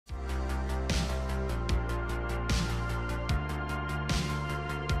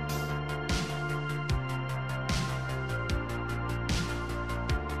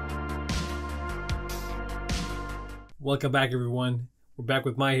Welcome back, everyone. We're back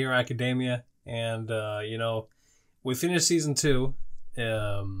with My Hero Academia, and we finished season 2,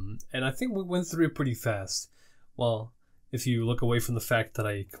 and I think we went through it pretty fast. Well, if you look away from the fact that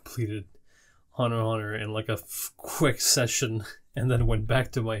I completed Hunter x Hunter in like a quick session and then went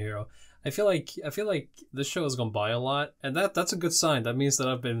back to My Hero, I feel like this show has gone by a lot, and that's a good sign. That means that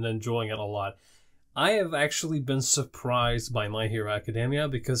I've been enjoying it a lot. I have actually been surprised by My Hero Academia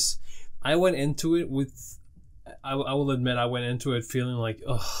because I went into it with. I will admit I went into it feeling like,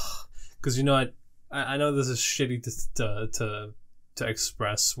 ugh, because I know this is shitty to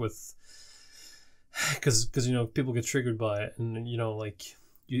express with, because people get triggered by it, and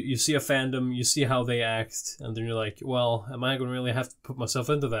you see a fandom, you see how they act, and then you're like, well, am I going to really have to put myself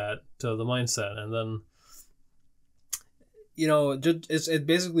into that, to the mindset? And then it's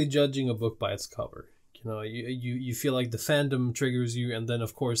basically judging a book by its cover. You feel like the fandom triggers you, and then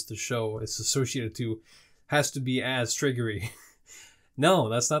of course the show is associated to has to be as triggery. No,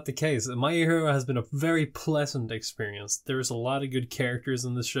 that's not the case. My Hero has been a very pleasant experience. There's a lot of good characters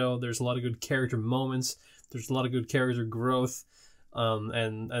in the show. There's a lot of good character moments. There's a lot of good character growth.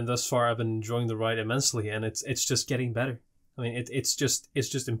 And thus far I've been enjoying the ride immensely, and it's just getting better. I mean, it's just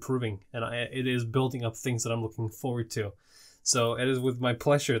improving, and it is building up things that I'm looking forward to. So it is with my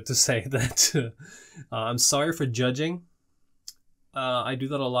pleasure to say that I'm sorry for judging. I do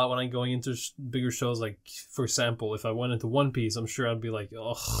that a lot when I'm going into bigger shows. Like, for example, if I went into One Piece, I'm sure I'd be like,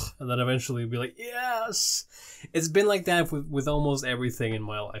 ugh, and then eventually be like, yes! It's been like that with almost everything in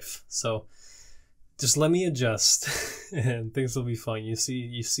my life. So just let me adjust, and things will be fine. You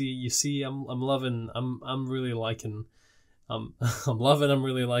see, I'm loving, I'm really liking, I'm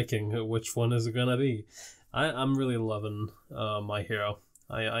really liking. Which one is it gonna be? I'm really loving My Hero.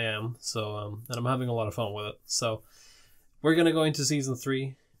 I am. So and I'm having a lot of fun with it. So we're going to go into Season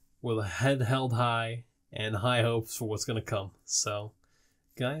 3 with a head held high and high hopes for what's going to come. So,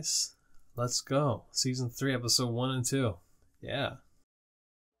 guys, let's go. Season 3, Episode 1 and 2. Yeah.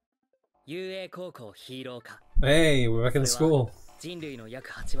 Hey, we're back in school.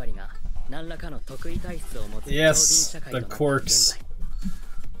 Yes, the quirks.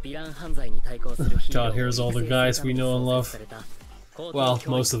 God, here's all the guys we know and love. Well,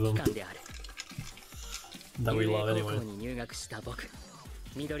 most of them. That we love anyway.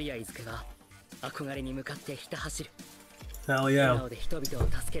 Hell yeah.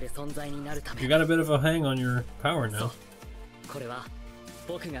 You got a bit of a hang on your power now.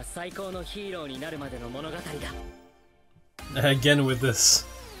 Again with this.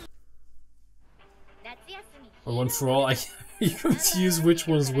 Or one for all. You confuse which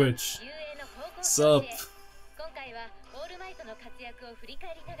one's which. Sup?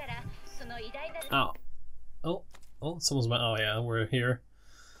 Ow. Oh, someone's my. Oh yeah, we're here.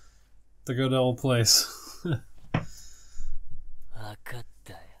 The good old place.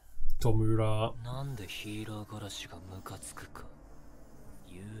 Tomura.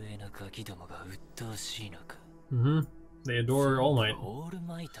 They adore All Might.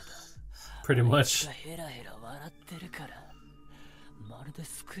 Pretty much.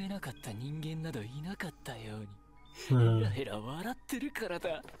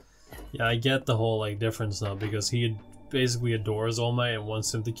 Yeah, I get the whole difference now, because he basically adores All Might and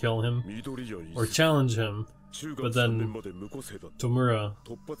wants him to kill him or challenge him, but then Tomura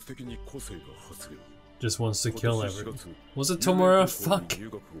just wants to kill everyone. Was it Tomura? Fuck!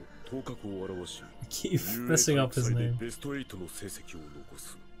 I keep messing up his name. He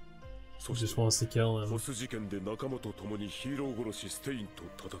just wants to kill him.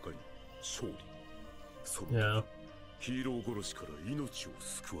 Yeah.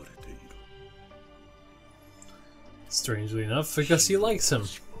 Strangely enough, because he likes him.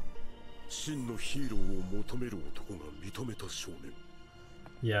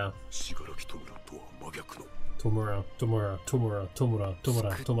 Yeah. Tomura.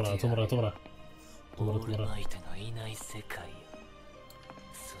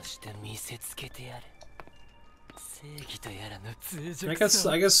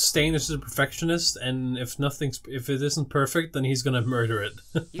 I guess Stain is a perfectionist, and if it isn't perfect, then he's gonna murder it.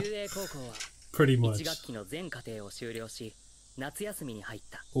 Pretty much.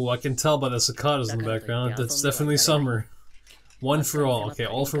 Oh, I can tell by the cicadas in the background. That's definitely summer. One for all. Okay,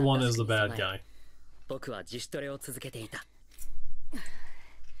 All for One is the bad guy.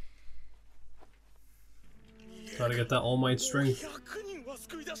 Gotta get that All Might strength.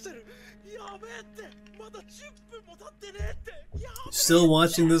 Still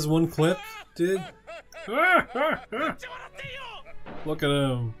watching this one clip, dude? Look at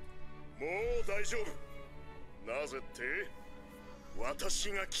him.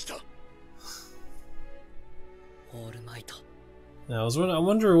 Yeah, I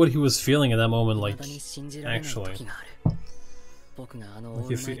wonder what he was feeling at that moment, like, actually. Like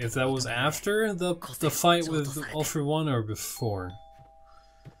if that was after the fight with All for One or before.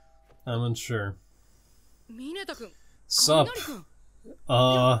 I'm unsure. Sup?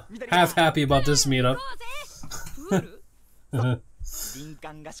 Half happy about this meetup.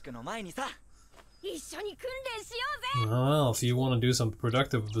 Well, if you want to do something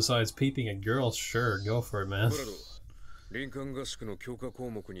productive besides peeping at girls, sure, go for it, man.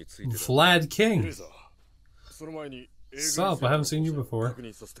 Vlad King! Sup? I haven't seen you before.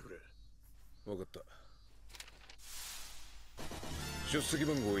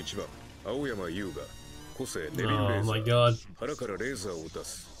 Oh my god.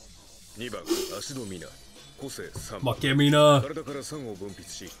 Makemina!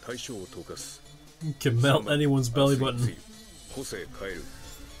 Can melt anyone's belly button.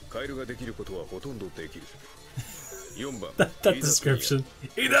 that description.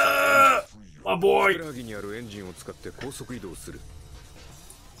 Ida! My boy!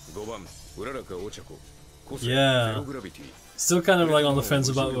 Yeah. Still kind of like on the fence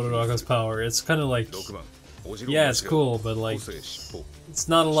about Uraraka's power. It's kind of like, yeah, it's cool, but like, it's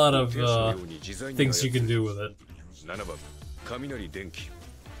not a lot of things you can do with it.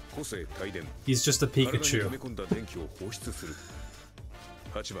 He's just a Pikachu.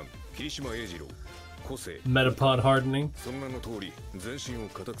 Metapod hardening.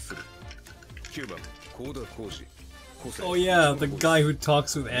 Oh yeah, the guy who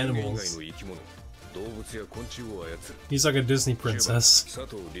talks with animals. He's like a Disney princess.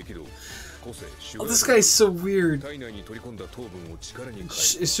 Oh, this guy's so weird.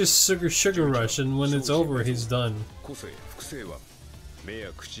 It's just sugar rush, and when it's over, he's done.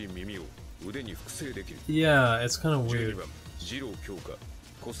 Yeah, it's kind of weird.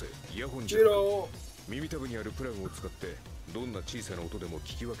 Jiro!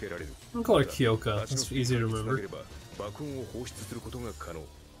 I'll call her Kyoka, it's easy to remember.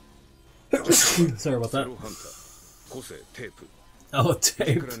 Sorry about that. Oh,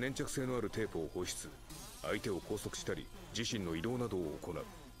 tape.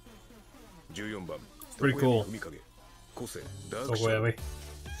 Pretty cool. Oh, wait.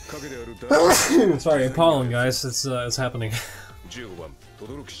 Sorry, pollen, guys. It's happening.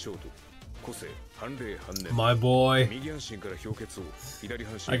 My boy.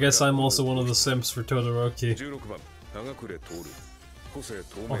 I guess I'm also one of the simps for Todoroki.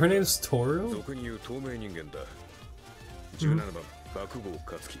 Oh, her name's Toru?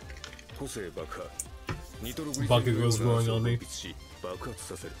 Bakugo's growing on me.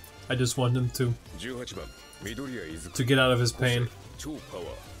 I just want him to get out of his pain.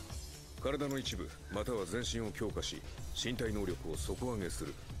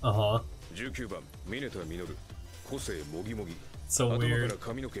 Uh-huh. So weird.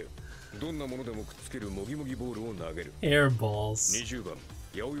 Air balls.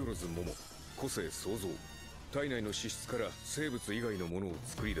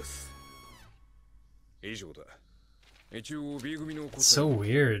 So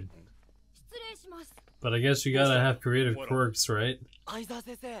weird. But I guess you gotta have creative quirks, right?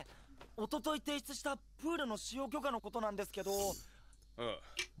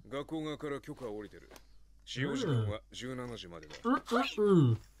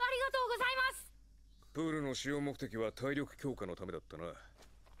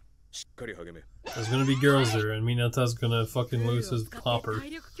 There's gonna be girls there, and Minata's gonna fucking lose his popper.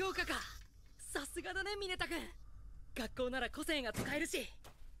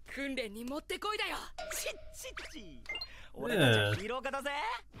 Yeah.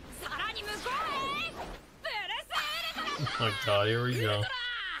 Oh my god, here we go.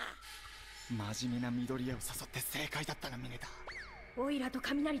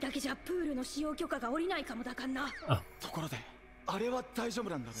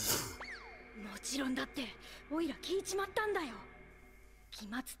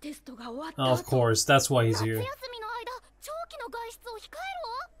 Oh, of course, that's why he's here.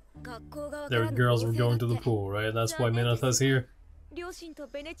 Their girls were going to the pool, right? That's why Minata's here.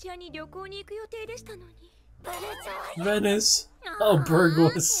 Venice! Oh,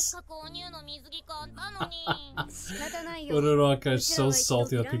 Burgos! Uraraka is so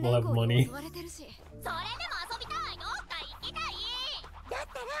salty that people have money.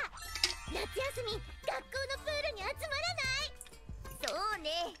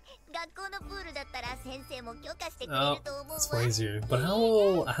 Oh, that's why he's here. But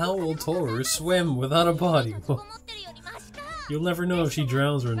how will Toru swim without a body? You'll never know if she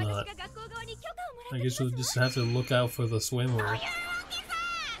drowns or not. I guess you'll just have to look out for the swimmer.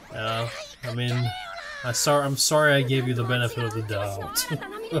 I mean, I'm sorry I gave you the benefit of the doubt.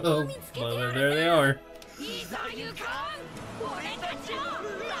 Well, there they are.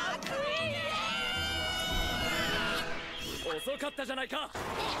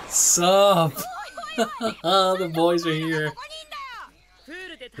 Sup? The boys are here.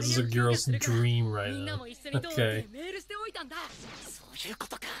 This is a girl's dream right now. Okay.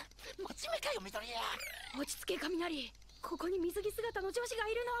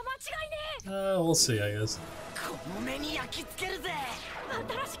 We'll see, I guess.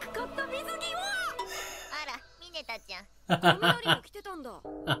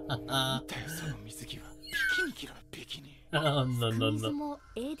 Oh, no.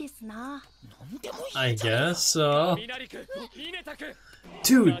 I guess so.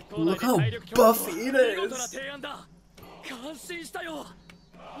 Dude, look how buffy it is!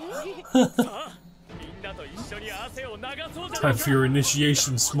 Time for your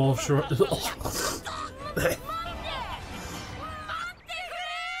initiation, small short.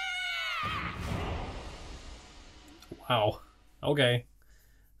 Wow. Okay.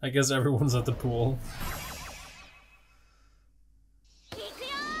 I guess everyone's at the pool.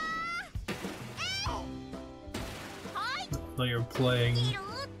 Now you're playing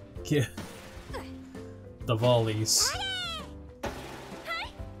the volleys.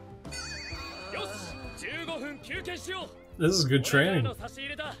 This is good training.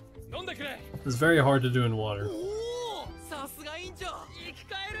 It's very hard to do in water.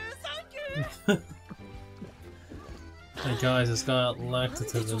 Hey guys, it's got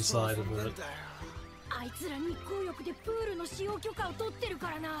lactative inside of it.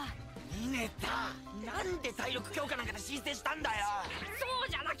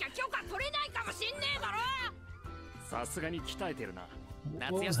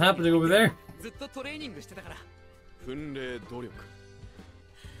 What was happening over there?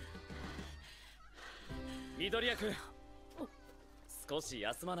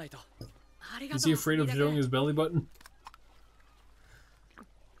 Is he afraid of showing his belly button?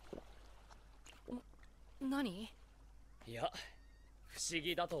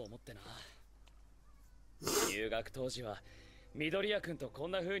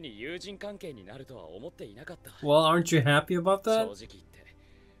 Well, aren't you happy about that?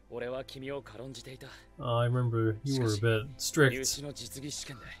 Oh, I remember you were a bit strict.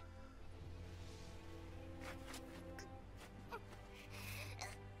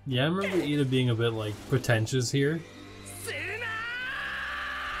 Yeah, I remember Ida being a bit, like, pretentious here.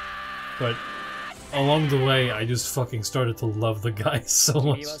 But along the way, I just fucking started to love the guy so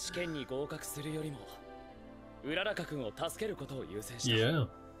much. Yeah.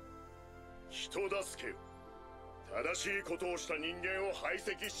 正しいことをした人間を排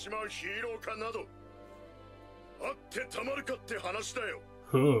斥しちまうヒーローかなどあってたまるかって話だよ。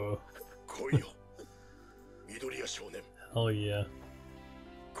来いよ、緑谷少年。Oh yeah.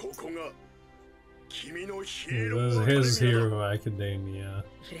 ここが君のヒーロー。This is his hero academia.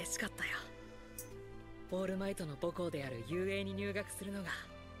 嬉しかったよ。オールマイトの母校である UA に入学するのが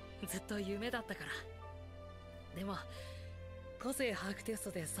ずっと夢だったから。でも個性把握テス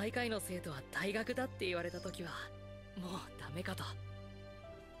トで最下位の生徒は退学だって言われた時はもうダメかと。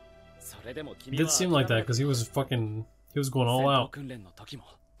It did seem like that because he was going all out.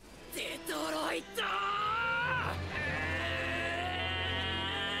 デトロイト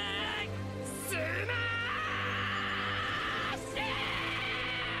スマッシュ。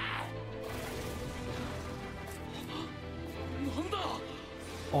なんだ。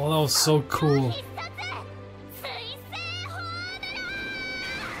Oh, that was so cool.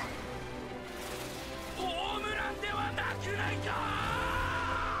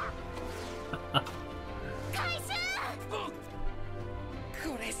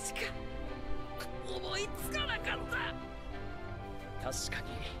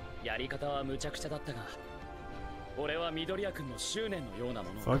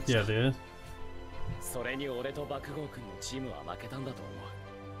 Fuck yeah, dude.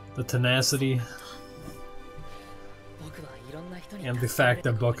 The tenacity and the fact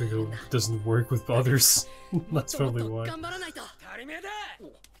that Bakugo doesn't work with others. That's probably why.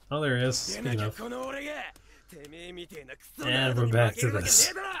 Oh, there he is. Speaking of. And we're back to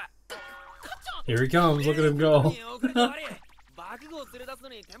this. Here he comes, look at him go.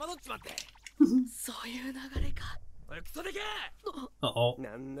 Uh-oh.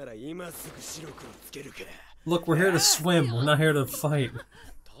 Look, we're here to swim, we're not here to fight.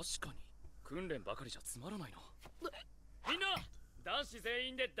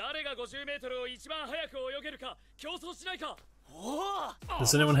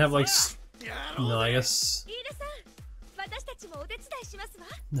 Does anyone have like... No, I guess...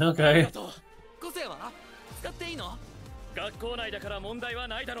 Okay. 個性は使っていいの？学校内だから問題は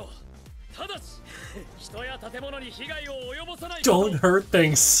ないだろう。ただし人や建物に被害を及ぼさない。 Don't hurt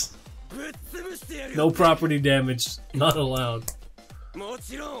things. No property damage. Not allowed. も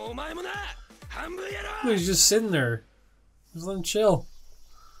ちろんお前もな。半分やろ。 He's just sitting there. Just let him chill.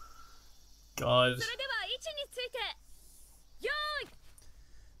 God.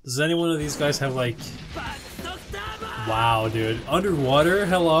 Does any one of these guys have like... Wow, dude. Underwater?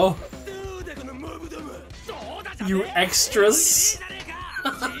 Hello? You extras?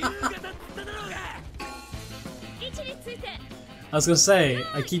 I was gonna say,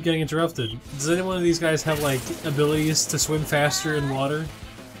 I keep getting interrupted. Does any one of these guys have like abilities to swim faster in water?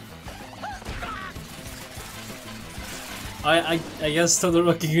 I guess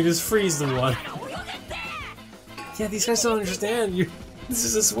Todoroki can just freeze the water. Yeah, these guys don't understand. This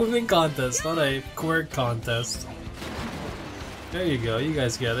is a swimming contest, not a quirk contest. There you go, you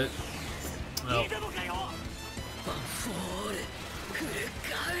guys get it. Oh.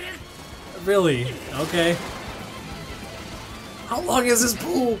 Really? Okay. How long is this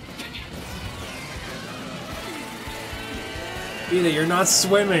pool? Ida, you're not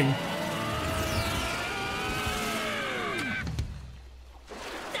swimming.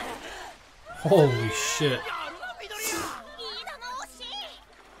 Holy shit.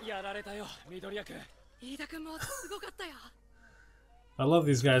 I love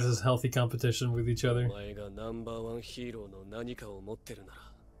these guys as healthy competition with each other.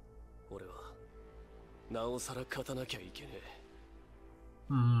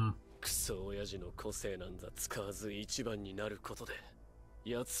 Hmm. クソ親父の個性なんざ使わず一番になることで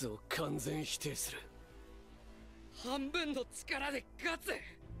奴を完全否定する。半分の力で勝つ。ま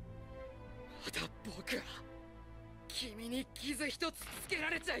だ僕は君に傷一つつけら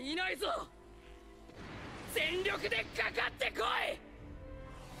れちゃいないぞ。全力でかかってこい。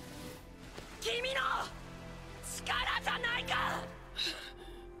君の力じゃないか。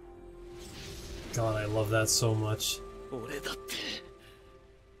 God, I love that so much. 俺だって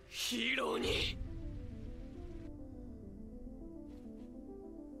ヒーローに。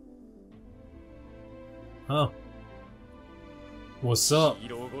Huh. What's up? ヒー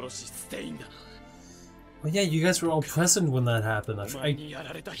ロー殺しステインだな。 Well, yeah, you guys were all present when that happened. I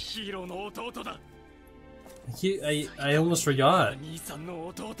almost forgot. 兄さんの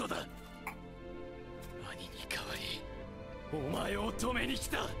弟だ。兄に代わりお前を止めに来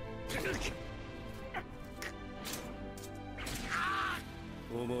た。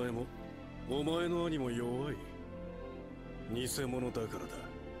お前もお前の兄も弱い。偽物だからだ。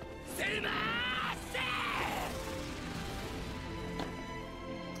セルバー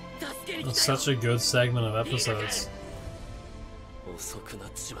That's such a good segment of episodes. 遅くな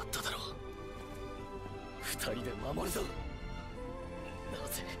っちまっただろう。二人で守るぞ。な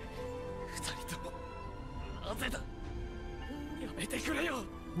ぜ二人ともなぜだ。やめてくれよ。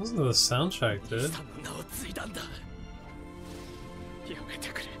 Listen to the soundtrack, dude. さんの名を継いだんだ。やめて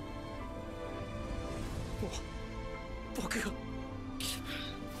くれ。もう僕が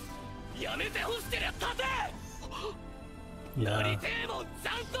やめてほしけりゃ立て。 Yeah.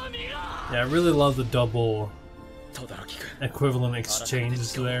 Yeah, I really love the double equivalent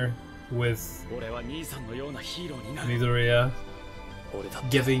exchanges there with Midoriya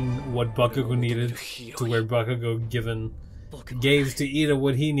giving what Bakugo needed to where Bakugo gave to Ida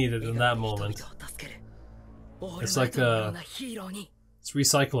what he needed in that moment. It's like it's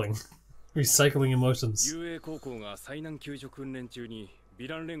recycling. Recycling emotions.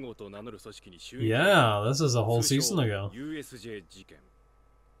 Yeah, this is a whole season ago. USJ 事件。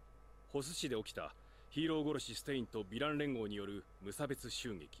ホス市で起きたヒーロー殺しステインとヴィラン連合による無差別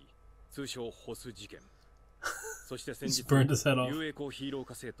襲撃、通称ホス事件。そして先日、遊泳校ヒーロー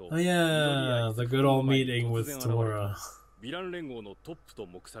化生徒、Oh yeah, the good old meeting with Tamura. ヴィラン連合のトップと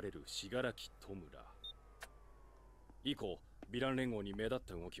目される信楽戸村。以降、ヴィラン連合に目立っ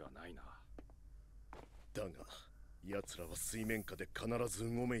た動きはないな。だが。 奴らは水面下で必ず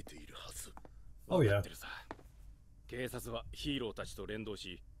うごめいているはず。Oh yeah. 警察はヒーローたちと連動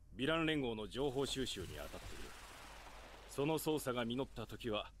し、ヴィラン連合の情報収集に当たっている。その捜査が実った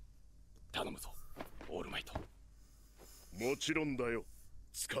時は頼むぞ、オールマイト。もちろんだよ、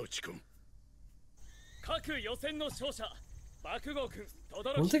塚内くん。各予選の勝者、爆豪君、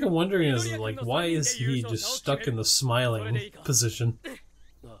轟。 One thing I'm wondering is like, why is he just stuck in the smiling position?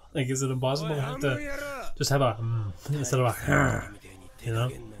 Like, is it impossible to have to just have a instead of a you know?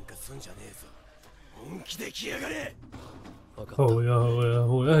 Oh yeah, oh yeah,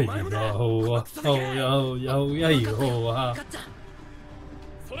 oh yeah, oh yeah, oh yeah.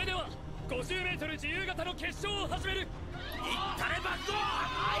 それでは50メートル自由形の決勝を始める。いったれバッコ、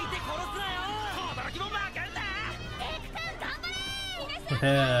相手殺すなよ。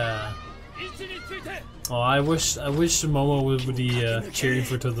Yeah. Oh, I wish Momo would be cheering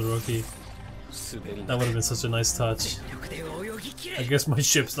for Todoroki. That would have been such a nice touch. I guess my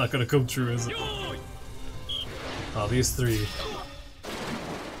ship's not gonna come true, is it? Oh, these three.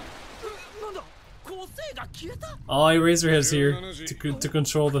 Oh, Eraserhead's here to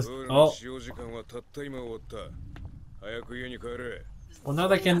control the. Oh. Well, now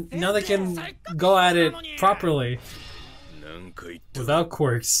they can go at it properly without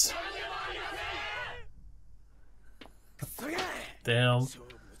quirks. Damn.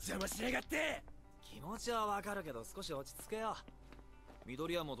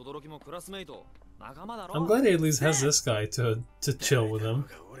 I'm glad he at least has this guy to chill with him.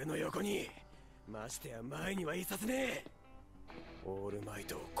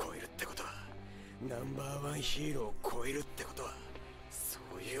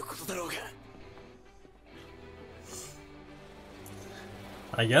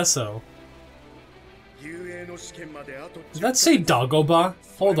 I guess so. Did that say Dagoba?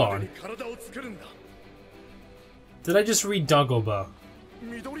 Hold on. Did I just read Dagoba?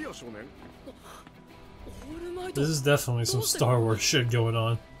 This is definitely some Star Wars shit going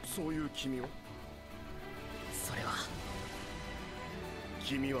on.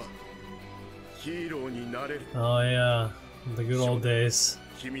 Oh yeah, the good old days.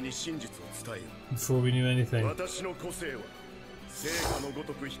 Before we knew anything. 3,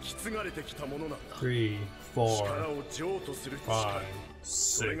 4, 5,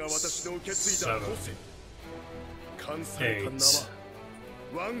 6, 7, 8.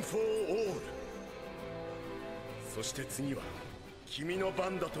 そして次は君の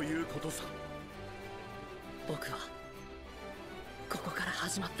番だということさ。僕はここから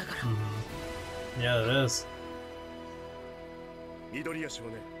始まったから。Yeah, it is. 緑谷少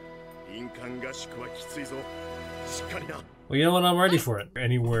年、林間合宿はきついぞ。しっかりな。Well, you know what? I'm ready for it.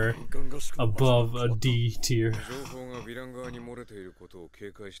 Anywhere above a D tier. 情報がヴィラン側に漏れていることを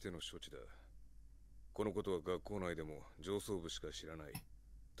警戒しての処置だ。このことは学校内でも上層部しか知らない。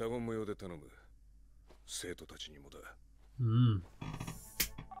他言無用で頼む。生徒たちにもだ。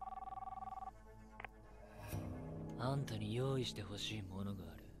あんたに用意してほしいものが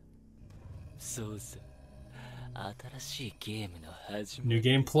ある。そうさ。新しいゲームの始まり。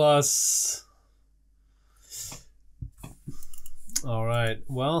New Game Plus. Alright,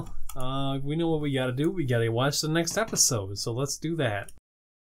 well, we know what we gotta do. We gotta watch the next episode, so let's do that.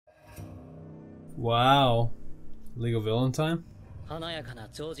 Wow. League of Villain time?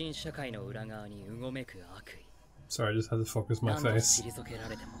 Sorry, I just had to focus my face. It's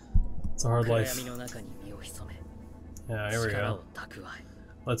a hard life. Yeah, here we go.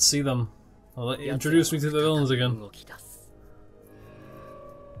 Let's see them. Introduce me to the villains again.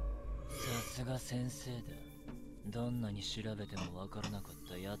 どんなに調べてもわからなかっ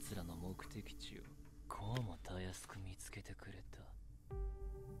た奴らの目的地をこうもたやすく見つけてくれた。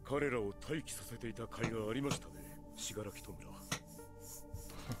彼らを待機させていた甲斐がありましたね、信楽戸村。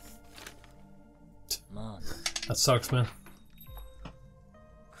まあ、That sucks, man.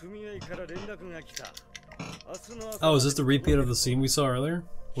 組合から連絡が来た。 Oh, is this the repeat of the scene we saw earlier?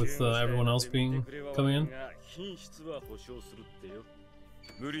 With everyone else being coming in?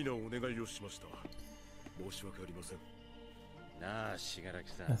 無理なお願いをしました。 申し訳ありません。なあ、信楽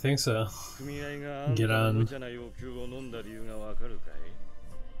さん。 I think so. 組合が Get on. 無茶な要求を飲んだ理由がわかるかい？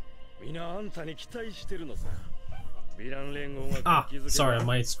みんなあんたに期待してるのさ。ヴィラン連合が sorry,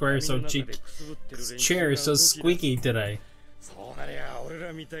 my square is so cheap. This chair is so squeaky today. そうなりゃ俺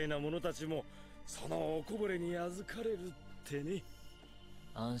らみたいな者たちもそのおこぼれに預かれるってね。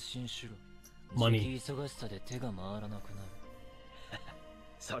安心しろ。 Money. 忙しさで手が回らなくなる。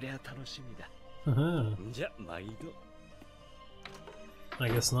そりゃ楽しみだ。 じゃ毎度。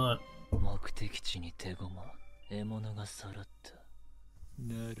 I guess not. 目的地に手駒、獲物がさらった。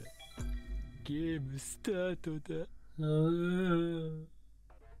なら、ゲームスタートだ。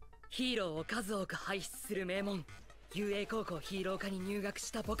ヒーローを数多く輩出する名門、雄英高校ヒーロー科に入学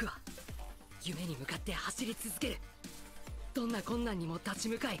した僕は、夢に向かって走り続ける。どんな困難にも立ち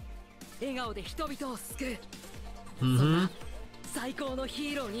向かい、笑顔で人々を救う。そんな最高のヒ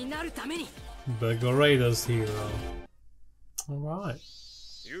ーローになるために。 The greatest hero. Alright.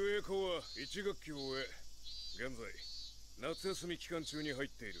 雄英校は1学期を終え、現在夏休み期間中に入っ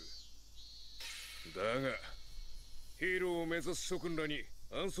ている。だが、ヒーローを目指す諸君らに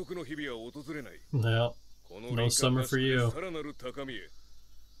安息の日々は訪れない。No, no summer for you. さらなる高みへ、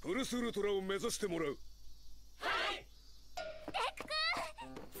プルスウルトラを目指してもらう。はい。レク君、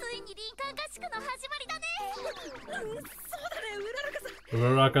ついに林間合宿の始まりだね。そうだね、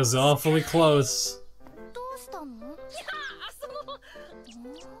Uraraka's awfully close. どうしたの？いや、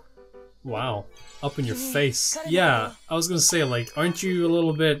Wow. Up in your face. Yeah, I was gonna say, like, aren't you a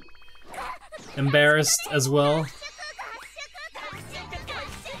little bit embarrassed as well?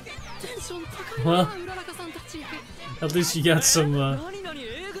 Well, at least you got some,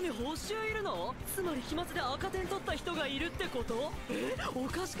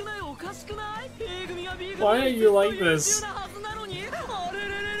 Why are you like this?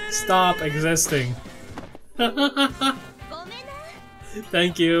 Stop existing.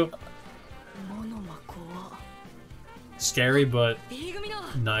 Thank you. Scary, but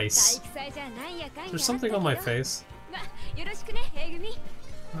nice. There's something on my face.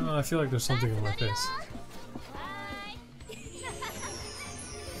 Oh, I feel like there's something on my face.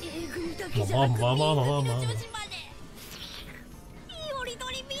 Mama.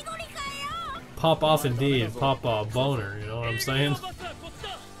 Pop off indeed. Pop off boner, you know what I'm saying?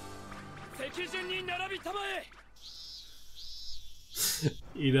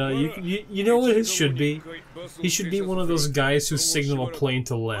 You know, you know what it should be? He should be one of those guys who signal a plane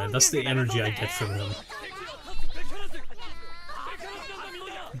to land. That's the energy I get from him.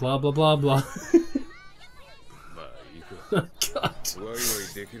 Blah blah blah blah. God.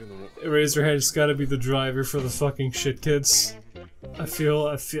 Eraserhead's gotta be the driver for the fucking shit kids. I feel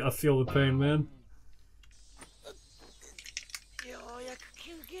the pain, man.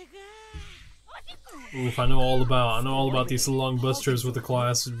 Oof, I know all about these long busters with the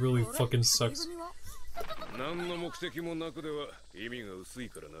class. It really fucking sucks.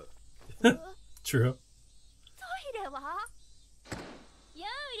 True.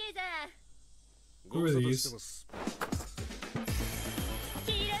 Who are these?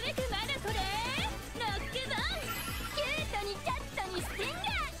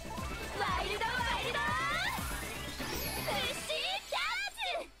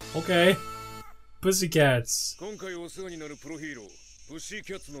 Okay. Pussycats.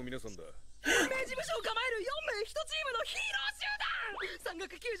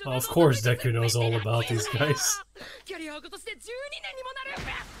 Oh, of course Deku knows all about these guys.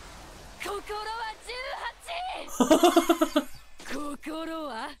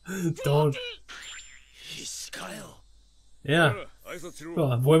 Don't. Yeah.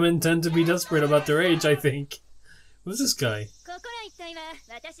 Well, women tend to be desperate about their age, I think. Who's this guy?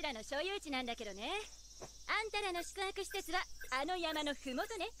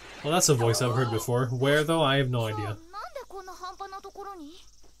 Well, that's a voice I've heard before. Where, though? I have no idea.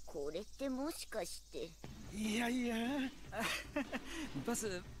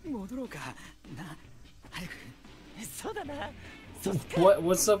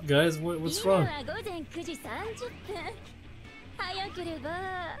 What's up, guys? What's wrong?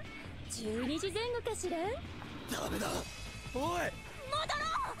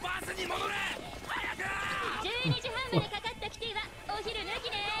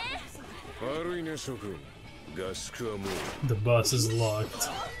 The bus is locked.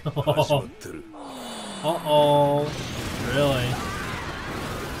 Oh. Uh-oh. Really?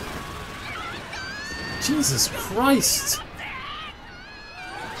 Jesus Christ!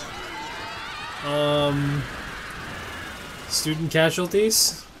 Student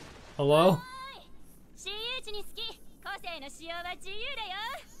casualties? Hello?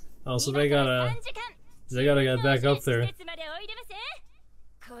 Oh, so they gotta get back up there.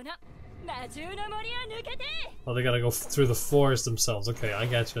 Oh, they gotta go through the forest themselves. Okay, I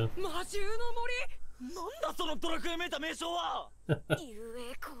gotcha.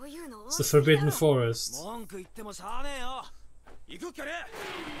 It's the Forbidden Forest.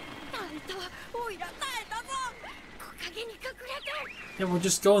 Yeah, we'll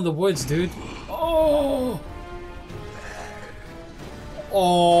just go in the woods, dude. Oh!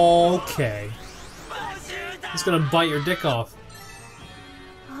 Okay. He's gonna bite your dick off.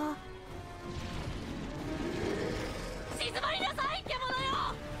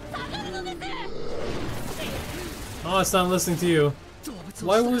 Oh, it's not listening to you. Did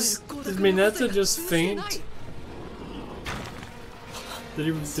Mineta just faint?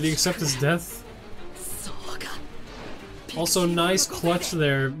 Did he accept his death? Also, nice clutch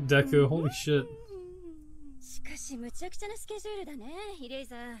there, Deku. Holy shit.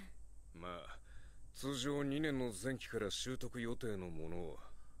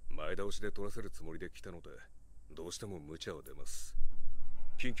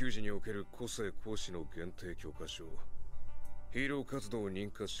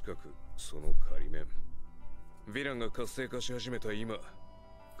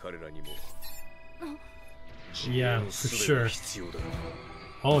 Yeah, for sure.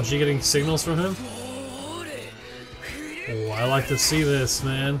 Oh, is she getting signals from him? Oh, I like to see this,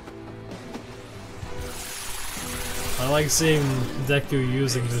 man. I like seeing Deku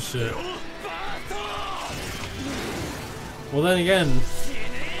using this shit. Well, then again,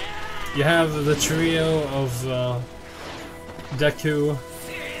 you have the trio of Deku,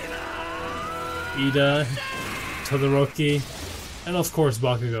 Ida, Todoroki, and of course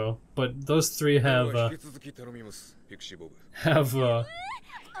Bakugo. But those three have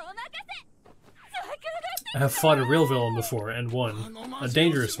fought a real villain before and won, a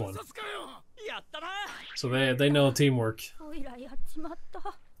dangerous one. So they know teamwork.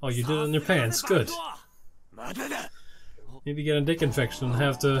 Oh, you did it in your pants. Good. Need to get a dick infection and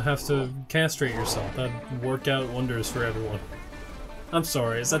have to castrate yourself. That'd work out wonders for everyone. I'm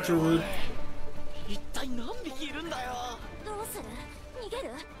sorry, is that too rude?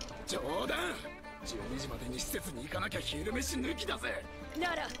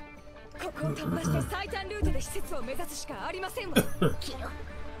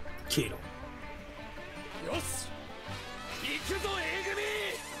 Kilo.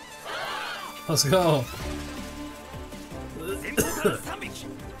 Let's go.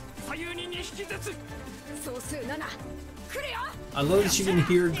 I love that you can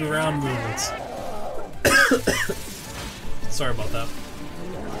hear ground movements. Sorry about that.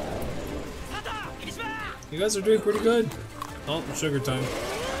 You guys are doing pretty good. Oh, sugar time.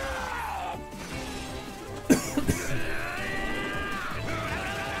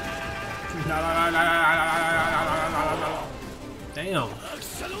 Damn.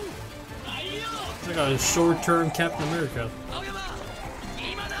 It's like a short-term Captain America.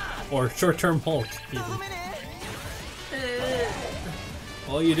 Or short-term Hulk, even.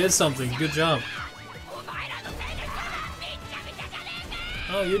 Well, you did something. Good job.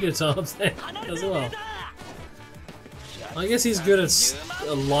 Oh, you did something as well. I guess he's good at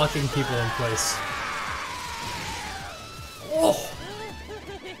locking people in place. Oh!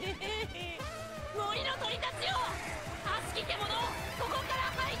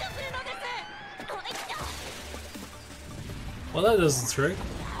 Well, that does the trick.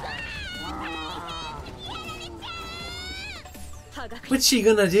 What's she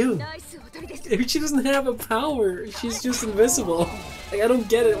gonna do? If she doesn't have a power, she's just invisible. Like, I don't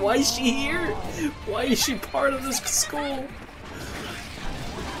get it. Why is she here? Why is she part of this school?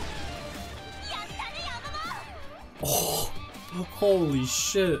 Oh, holy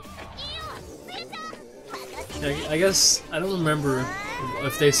shit. I guess, I don't remember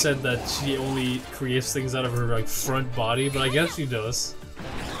if they said that she only creates things out of her like front body, but I guess she does.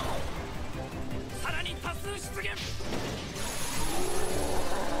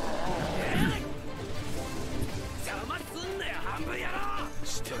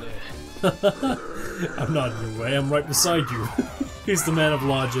 I'm not in your way, I'm right beside you. He's the man of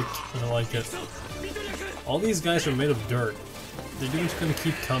logic, and I like it. All these guys are made of dirt. They're just gonna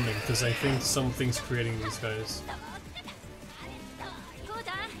keep coming, because I think something's creating these guys.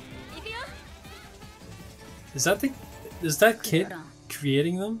 Is that kid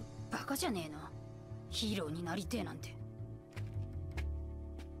creating them?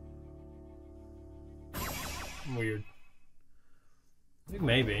 Weird. I think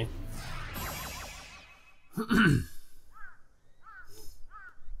maybe.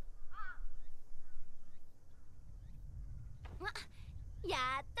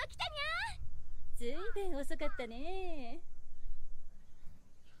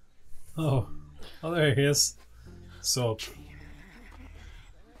 Oh, there he is. Soap.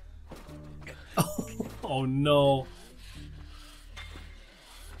 Oh no.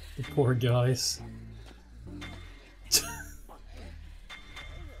 The poor guys.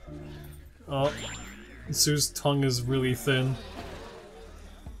 Oh, Sue's tongue is really thin.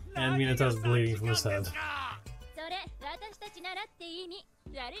 And Minato's bleeding from his head.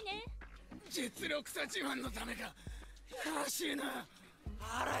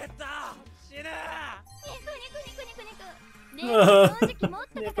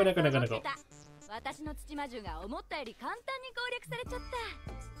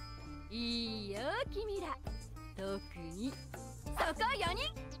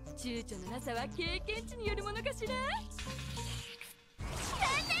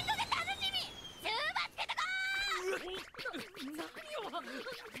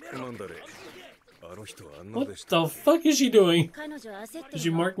 What the fuck is she doing? Is she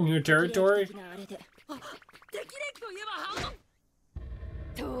marking her territory?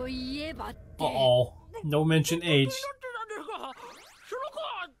 Uh-oh. No mention age.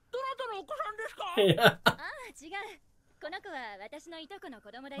 Yeah.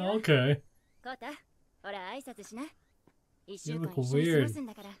 Okay. You look weird.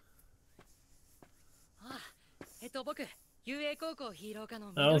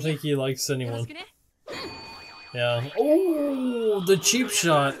 I don't think he likes anyone. Yeah. Oh, the cheap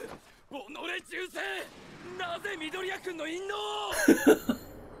shot.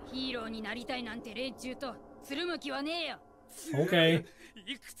 Okay.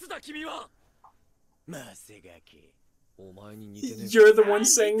 You're the one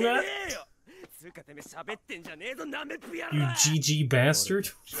saying that? You GG bastard.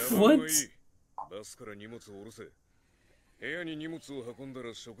 What?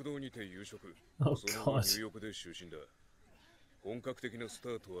 Oh god.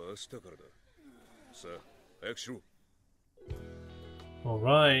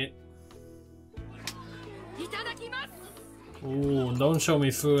 Alright. Ooh, don't show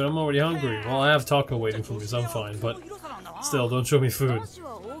me food. I'm already hungry. Well, I have taco waiting for me, so I'm fine, but still, don't show me food.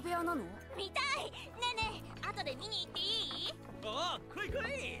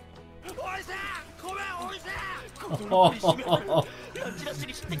 Oh,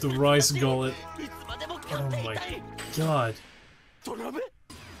 the rice gullet. Oh my god.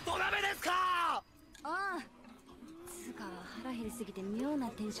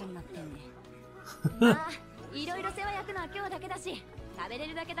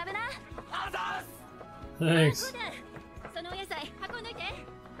 Thanks.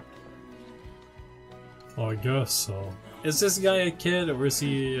 Oh, I guess so. Is this guy a kid or is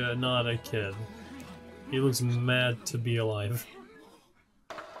he not a kid? He looks mad to be alive.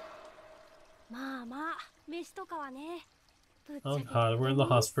 Oh god, we're in the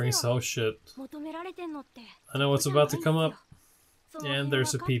hot springs, so shit. I know what's about to come up. And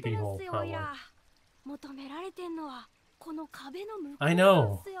there's a peeping hole, probably. I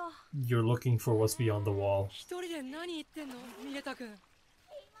know! You're looking for what's beyond the wall.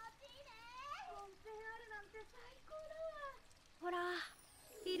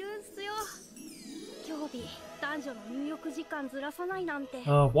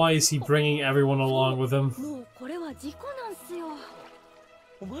 Why is he bringing everyone along with him?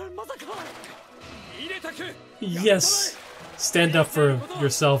 Yes! Stand up for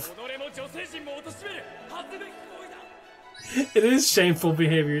yourself. It is shameful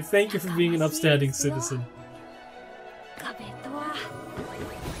behavior. Thank you for being an upstanding citizen.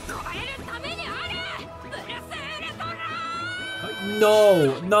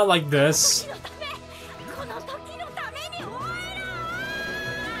 No, not like this.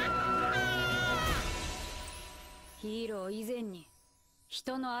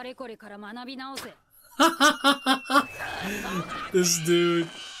 This dude.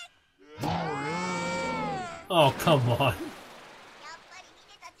 Oh, come on.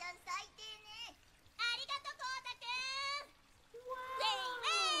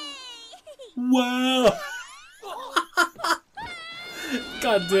 Wow.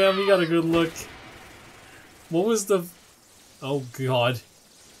 God damn, he got a good look. What was the... Oh god.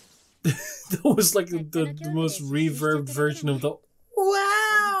 That was like the most reverbed version of the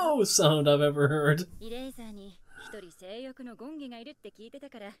wow sound I've ever heard.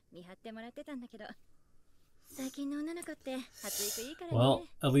 Well,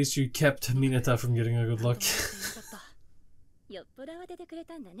 at least you kept Mineta from getting a good look.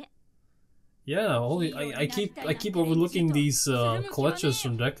 Yeah, holy, I keep overlooking these clutches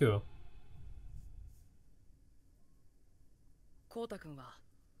from Deku. Kota-kun は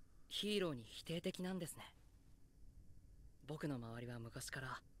ヒーローに否定的なんですね。僕の周りは昔か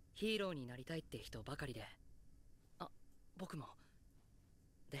らヒーローになりたいって人ばかりで、あ、僕も。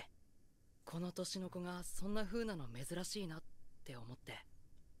で、この年の子がそんな風なの珍しいなって思って。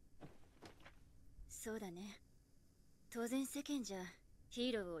そうだね。当然世間じゃヒ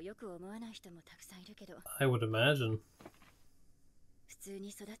ーローをよく思わない人もたくさんいるけど。I would imagine. 普通に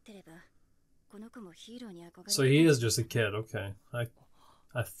育ってれば。So he is just a kid, okay.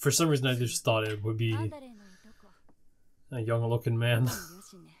 For some reason I just thought it would be a young looking man.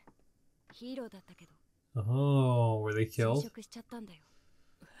 Oh, were they killed?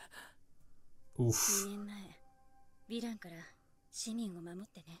 Oof.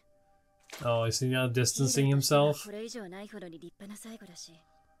 Oh, is he now distancing himself?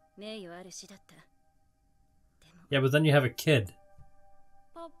 Yeah, but then you have a kid.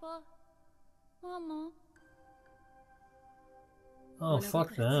 Mama. Oh,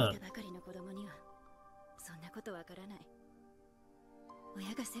 fuck that.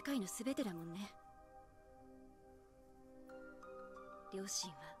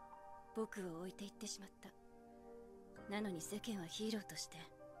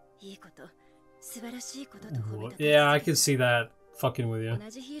 Yeah, I can see that fucking with you.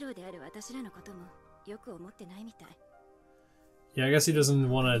 Yeah, I guess he doesn't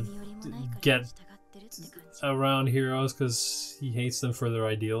want to get around heroes because he hates them for their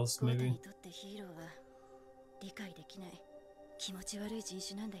ideals, maybe. 理解できない気持ち悪い人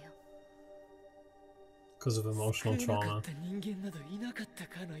種なんだよ。 Because of emotional trauma. 人間などいなかった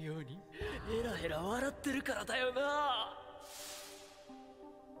かのようにヘラヘラ笑ってるからだよな。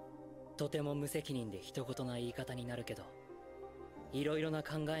とても無責任で一言な言い方になるけど、いろいろな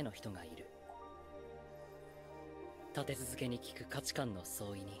考えの人がいる。立て続けに聞く価値観の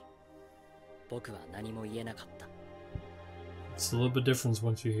相違に僕は何も言えなかった。 It's a little bit different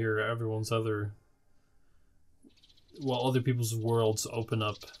once you hear everyone's other, well, other people's worlds open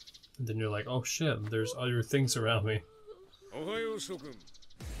up, and then you're like, oh shit, there's other things around me. おはよう諸君。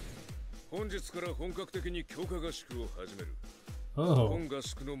本日から本格的に強化合宿を始める。Oh. 本合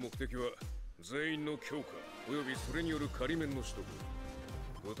宿の目的は全員の強化およびそれによる仮面の取得。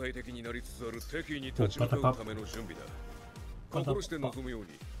具体的になりつつある敵意に立ち向かうための準備だ。心して臨むように。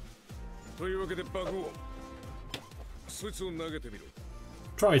というわけでバグをそいつを投げてみろ。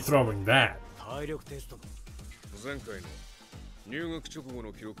 Try throwing that. 体力テスト。前回の入学直後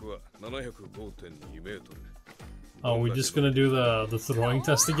の記録は 705.2 メートル。 Oh, we're just gonna do the throwing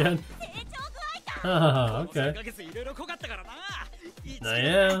test again? Haha, okay.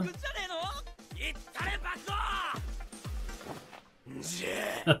 Yeah.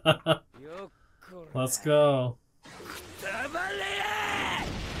 Let's go.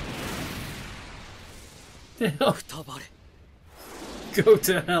 Go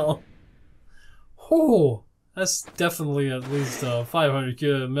to hell. Oh, that's definitely at least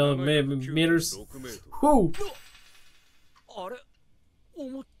 500 millimeters. Whoo!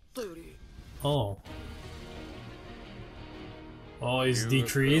 Oh. Oh, he's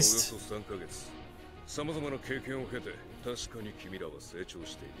decreased. さまざまな経験を経て確かに君らは成長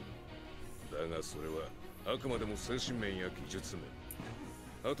している。だがそれはあくまでも精神面や技術面、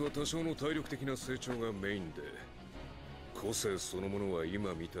あとは多少の体力的な成長がメインで、個性そのものは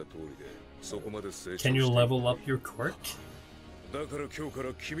今見た通りでそこまで成長している。 Can you level up your quirk? だから今日か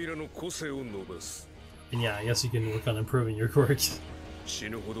ら君らの個性を伸ばす。 And yeah, I guess you can work on improving your quirks. 死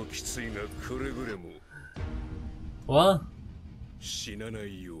ぬほどきついがくれぐれも Well, 死なな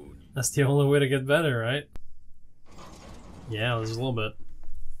いように。 that's the only way to get better, right? Yeah, there's a little bit.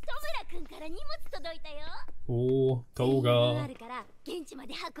 トムラ君から荷物届いたよ。 Oh, Toga. あるから現地ま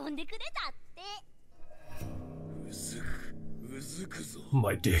で運んでくれたって。うずくぞ。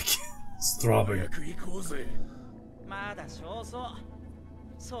 My dick is throbbing. 早く行こうぜ。まだ少々。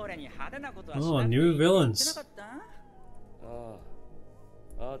それに派手なことはし Oh, なくてい new いって言ってな villains. かった？あ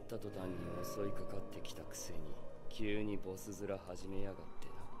あ、会った途端に襲いかかってきたくせに急にボス面始めやがって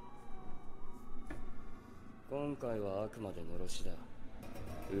な。今回はあくまでのろしだ。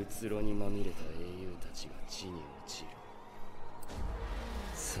うつろにまみれた英雄たちが地に落ちる。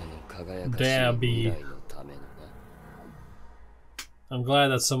その輝かしい未来のためのな。 I'm glad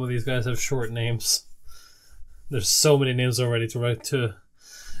that some of these guys have short names. There's so many names already to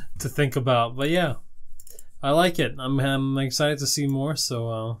think about, but yeah, I like it. I'm excited to see more.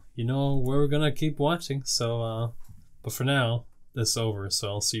 So you know, we're gonna keep watching. So but for now, this is over. So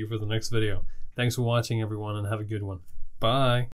I'll see you for the next video. Thanks for watching, everyone, and have a good one. Bye.